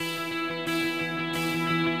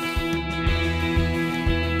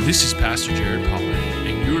This is Pastor Jared Pollard,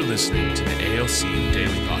 and you're listening to the ALC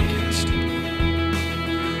Daily Podcast.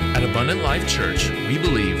 At Abundant Life Church, we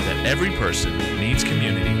believe that every person needs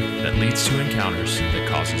community that leads to encounters that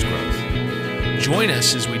causes growth. Join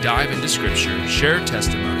us as we dive into Scripture, share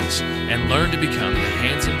testimonies, and learn to become the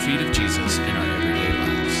hands and feet of Jesus in our everyday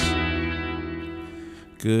lives.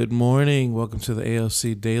 Good morning. Welcome to the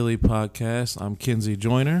ALC Daily Podcast. I'm Kinsey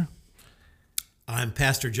Joyner. I'm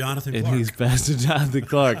Pastor Jonathan Clark. And he's Pastor Jonathan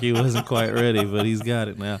Clark. He wasn't quite ready, but he's got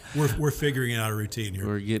it now. We're figuring out a routine here.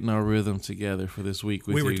 We're getting our rhythm together for this week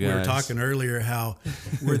with you guys. We were talking earlier how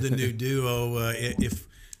we're the new duo. If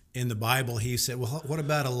in the Bible he said, well, what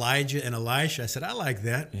about Elijah and Elisha? I said, I like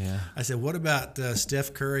that. Yeah. I said, what about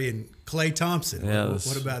Steph Curry and Klay Thompson? Yeah,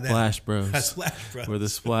 what about that? Splash Bros. Splash Bros. We're the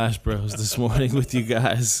Splash Bros this morning with you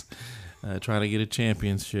guys. Trying to get a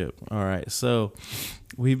championship. All right, so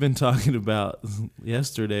we've been talking about,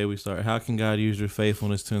 yesterday we started, how can God use your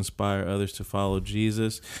faithfulness to inspire others to follow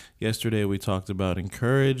Jesus? Yesterday we talked about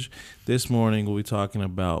encourage. This morning we'll be talking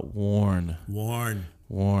about warn. Warn.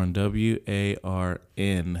 Warn,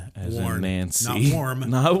 W-A-R-N, as warn. in Nancy. Not warm.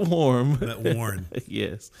 Not warm. But warn.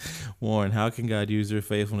 Yes, warn. How can God use your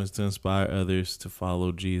faithfulness to inspire others to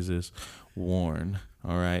follow Jesus? Warn.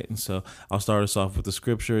 All right, and so I'll start us off with the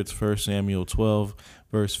scripture. It's 1 Samuel 12,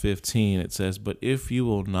 verse 15. It says, "But if you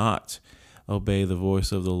will not obey the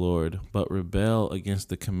voice of the Lord, but rebel against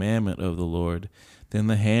the commandment of the Lord, then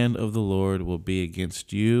the hand of the Lord will be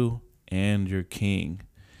against you and your king."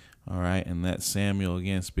 All right, and that's Samuel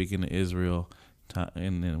again speaking to Israel.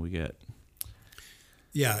 And then we get...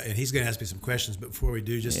 Yeah, and he's going to ask me some questions, but before we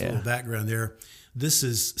do, just a little background there. This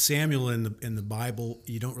is Samuel in the Bible.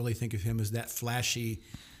 You don't really think of him as that flashy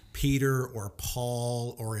Peter or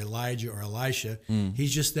Paul or Elijah or Elisha.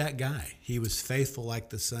 He's just that guy. He was faithful like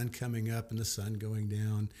the sun coming up and the sun going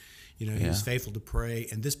down. You know, he was faithful to pray.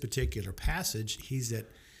 And this particular passage, he's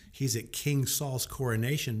at King Saul's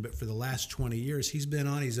coronation, but for the last 20 years, he's been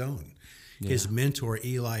on his own. Yeah. His mentor,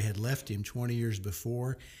 Eli, had left him 20 years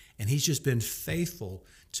before, and he's just been faithful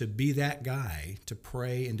to be that guy, to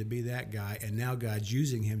pray and to be that guy, and now God's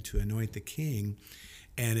using him to anoint the king.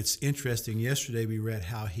 And it's interesting, yesterday we read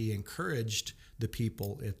how he encouraged the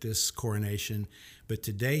people at this coronation, but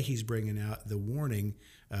today he's bringing out the warning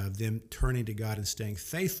of them turning to God and staying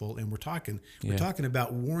faithful. And we're talking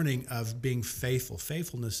about warning of being faithful.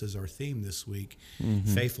 Faithfulness is our theme this week.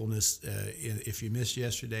 Mm-hmm. Faithfulness, if you missed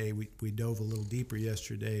yesterday, we dove a little deeper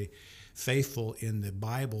yesterday. Faithful in the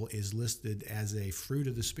Bible is listed as a fruit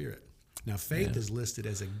of the Spirit. Now, faith is listed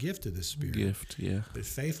as a gift of the Spirit. Gift, yeah. But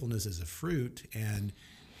faithfulness is a fruit, and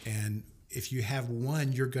if you have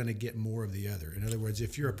one, you're going to get more of the other. In other words,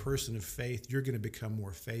 if you're a person of faith, you're going to become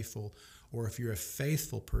more faithful. Or if you're a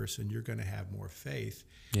faithful person, you're going to have more faith.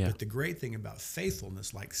 Yeah. But the great thing about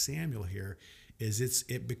faithfulness, like Samuel here, is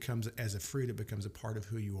it becomes, as a fruit, it becomes a part of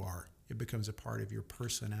who you are. It becomes a part of your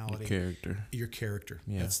personality. Your character.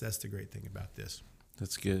 Yeah. That's the great thing about this.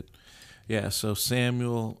 That's good. Yeah, so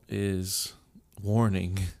Samuel is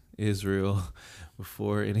warning Israel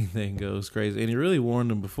before anything goes crazy. And he really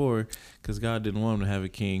warned them before because God didn't want them to have a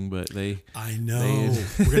king, but I know.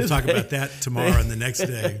 We're going to talk about that tomorrow and the next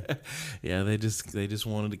day. Yeah, they just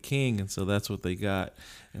wanted a king, and so that's what they got.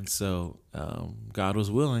 And so God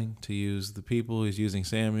was willing to use the people. He's using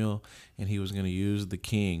Samuel, and he was going to use the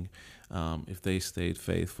king if they stayed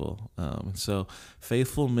faithful. And so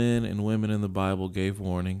faithful men and women in the Bible gave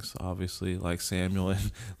warnings, obviously, like Samuel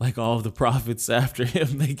and like all of the prophets after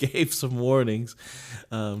him. They gave some warnings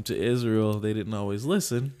to Israel. They didn't always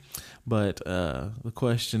listen. But the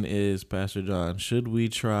question is, Pastor John, should we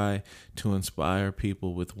try to inspire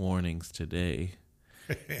people with warnings today?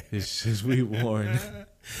 Should we warn?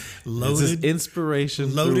 Loaded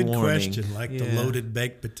inspiration. Loaded through question, like the loaded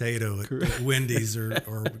baked potato at Wendy's or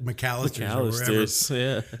McAllister's or wherever.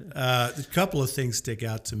 Yeah. A couple of things stick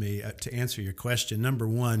out to me to answer your question. Number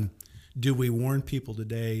one, do we warn people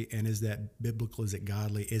today, and is that biblical? Is it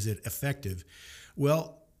godly? Is it effective?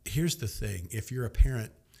 Well, here's the thing. If you're a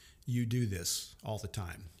parent, you do this all the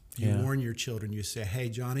time. You warn your children. You say, hey,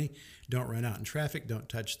 Johnny, don't run out in traffic. Don't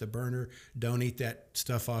touch the burner. Don't eat that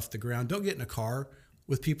stuff off the ground. Don't get in a car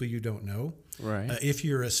with people you don't know. Right. If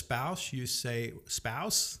you're a spouse, you say,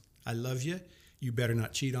 spouse, I love you. You better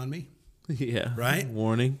not cheat on me. Yeah. Right?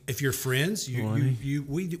 Warning. If you're friends,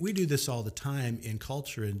 we do this all the time in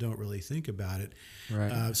culture and don't really think about it.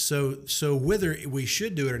 Right. So whether we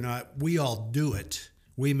should do it or not, we all do it.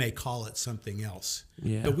 We may call it something else,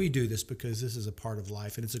 but we do this because this is a part of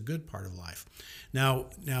life, and it's a good part of life. Now,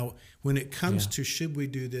 when it comes to should we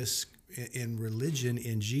do this in religion,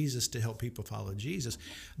 in Jesus, to help people follow Jesus.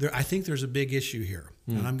 I think there's a big issue here,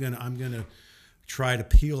 and I'm gonna try to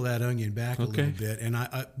peel that onion back a little bit. And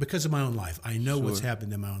I because of my own life, I know what's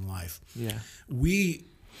happened in my own life. Yeah,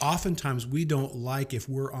 oftentimes we don't like if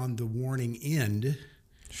we're on the warning end.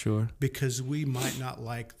 Sure. Because we might not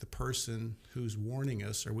like the person who's warning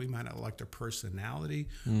us, or we might not like their personality,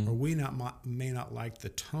 or we may not like the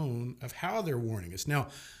tone of how they're warning us. Now,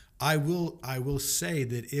 I will say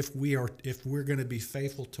that if we're going to be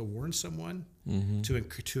faithful to warn someone,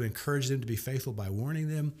 to encourage them to be faithful by warning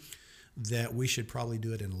them, that we should probably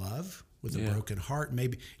do it in love, with a broken heart.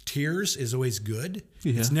 Maybe tears is always good.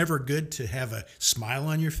 Yeah. It's never good to have a smile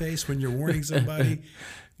on your face when you're warning somebody.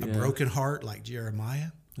 A broken heart like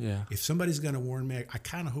Jeremiah. Yeah. If somebody's going to warn me, I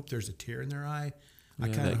kind of hope there's a tear in their eye. I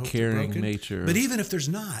kind of hope caring they're broken. Nature. But even if there's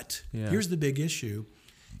not, here's the big issue.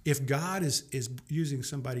 If God is using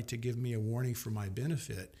somebody to give me a warning for my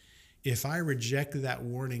benefit, if I reject that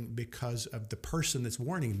warning because of the person that's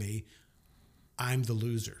warning me, I'm the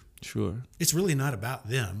loser. Sure. It's really not about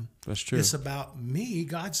them. That's true. It's about me.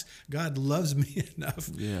 God loves me enough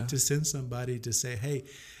to send somebody to say, hey,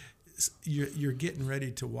 you're getting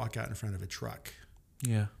ready to walk out in front of a truck.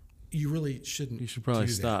 Yeah. You really shouldn't. You should probably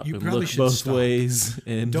stop. You and probably look should both stop. ways.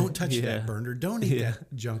 And don't touch that burner. Don't eat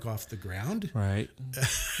that junk off the ground. Right.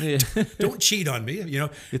 Don't cheat on me. You know,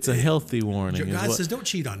 it's a healthy warning. God says, "Don't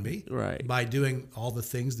cheat on me." Right. By doing all the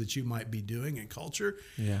things that you might be doing in culture.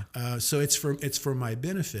 Yeah. So it's for my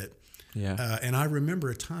benefit. Yeah. And I remember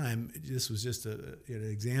a time. This was just an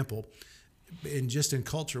example. In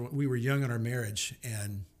culture, we were young in our marriage,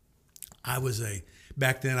 and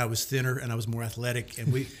back then I was thinner and I was more athletic,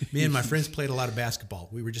 and me and my friends played a lot of basketball.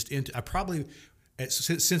 We were just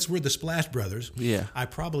since we're the Splash Brothers, I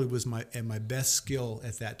probably was at my best skill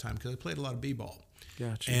at that time because I played a lot of b-ball.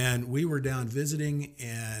 Gotcha. And we were down visiting,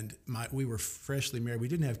 and we were freshly married. We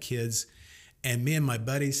didn't have kids, and me and my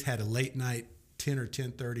buddies had a late night 10 or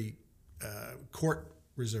 10:30 court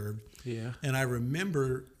reserved. Yeah. And I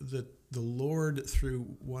remember that the Lord,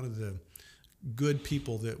 through one of the good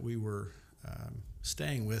people that we were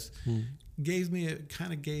staying with, gave me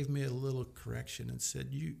a little correction and said,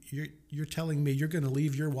 you're telling me you're going to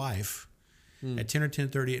leave your wife at 10 or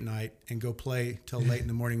 10:30 at night and go play till late in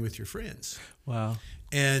the morning with your friends. Wow.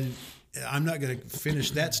 And I'm not going to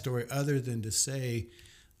finish that story other than to say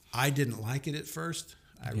I didn't like it at first.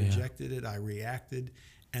 I rejected it. I reacted.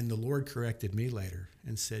 And the Lord corrected me later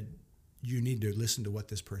and said, you need to listen to what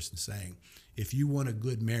this person's saying. If you want a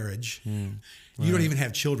good marriage, you don't even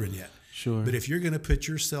have children yet. Sure. But if you're going to put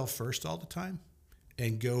yourself first all the time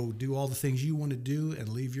and go do all the things you want to do and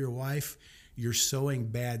leave your wife, you're sowing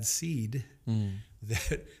bad seed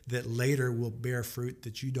that later will bear fruit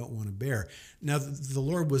that you don't want to bear. Now, the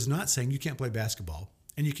Lord was not saying you can't play basketball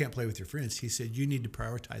and you can't play with your friends. He said you need to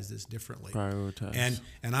prioritize this differently.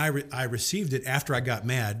 And I received it after I got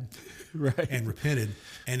mad and repented,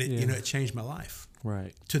 and it changed my life.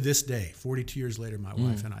 Right. To this day, 42 years later, my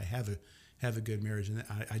wife and I have a good marriage, and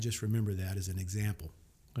I just remember that as an example.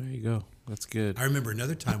 There you go. That's good. I remember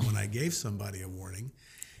another time when I gave somebody a warning,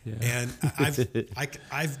 and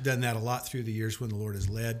I've done that a lot through the years when the Lord has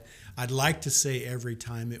led. I'd like to say every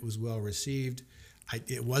time it was well received.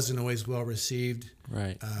 It wasn't always well received.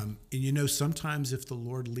 Right. And sometimes if the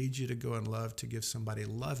Lord leads you to go in love to give somebody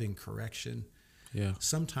loving correction,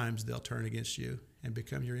 sometimes they'll turn against you and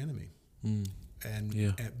become your enemy.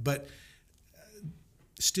 But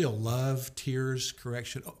still, love, tears,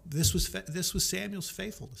 correction. This was Samuel's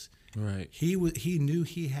faithfulness. Right. He knew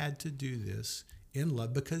he had to do this in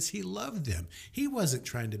love because he loved them. He wasn't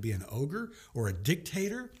trying to be an ogre or a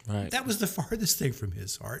dictator. Right. That was the farthest thing from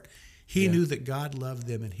his heart. He knew that God loved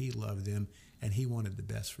them and he loved them and he wanted the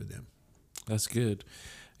best for them. That's good.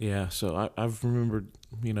 Yeah, so I've remembered,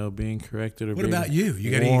 being corrected or what about you?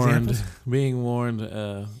 You got any examples? Being warned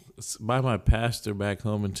by my pastor back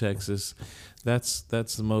home in Texas. That's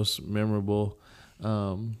the most memorable.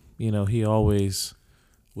 He always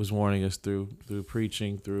was warning us through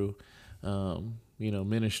preaching, through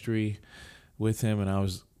ministry with him, and I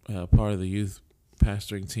was part of the youth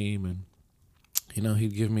pastoring team, and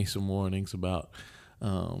he'd give me some warnings about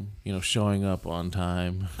showing up on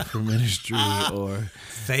time for ministry or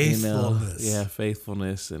faithfulness.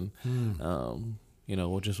 Faithfulness, and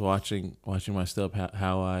just watching myself,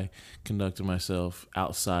 how I conducted myself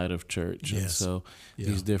outside of church. Yes. And so Yeah.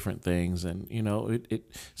 these different things. And,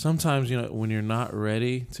 it sometimes, when you're not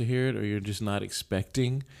ready to hear it or you're just not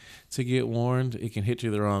expecting to get warned, it can hit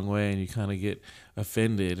you the wrong way and you kind of get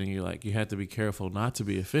offended. And you're like, you have to be careful not to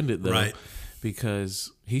be offended, though. Right.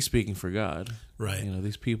 Because he's speaking for God. Right.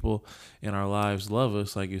 These people in our lives love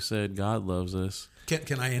us. Like you said, God loves us.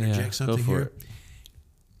 Can I interject Go something for here? it.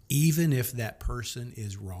 Even if that person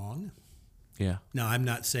is wrong, Yeah. now I'm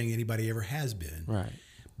not saying anybody ever has been, Right.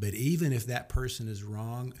 but even if that person is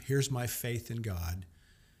wrong, here's my faith in God.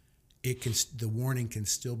 The warning can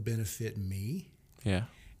still benefit me. Yeah.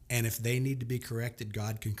 And if they need to be corrected,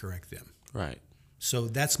 God can correct them. Right. So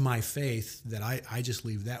that's my faith, that I just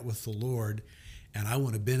leave that with the Lord, and I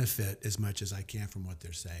want to benefit as much as I can from what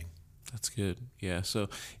they're saying. That's good. Yeah. So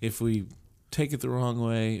if we take it the wrong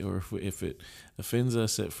way, or if it offends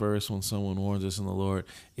us at first when someone warns us in the Lord,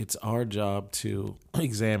 it's our job to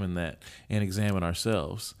examine that and examine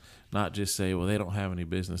ourselves. Not just say, well, they don't have any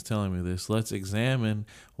business telling me this. Let's examine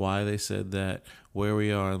why they said that, where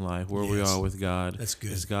we are in life, where we Yes. are with God. That's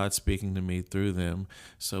good. Is God speaking to me through them,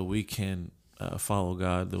 so we can follow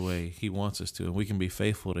God the way he wants us to, and we can be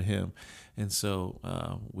faithful to him. And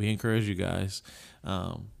so we encourage you guys.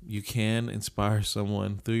 You can inspire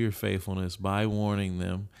someone through your faithfulness by warning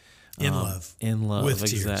them. In love. In love, With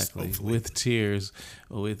tears, exactly. hopefully. With tears,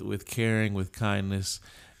 with caring, with kindness.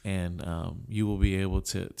 And you will be able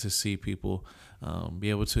to see people,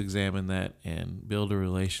 be able to examine that and build a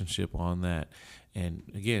relationship on that. And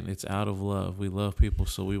again, it's out of love. We love people,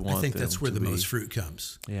 so we want them. I think that's where to the be, most fruit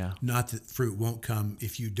comes. Yeah. Not that fruit won't come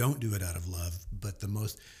if you don't do it out of love, but the more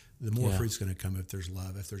Yeah. fruit's going to come if there's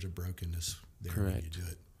love, if there's a brokenness there when Correct. you do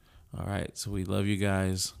it. All right. So we love you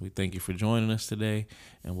guys. We thank you for joining us today,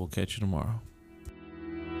 and we'll catch you tomorrow.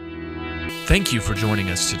 Thank you for joining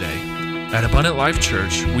us today. At Abundant Life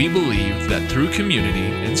Church, we believe that through community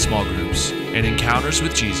in small groups and encounters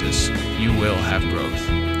with Jesus, you will have growth.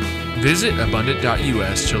 Visit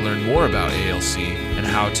abundant.us to learn more about ALC and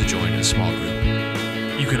how to join a small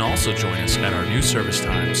group. You can also join us at our new service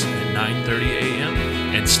times at 9:30 a.m.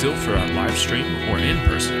 and still for our live stream or in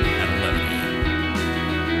person at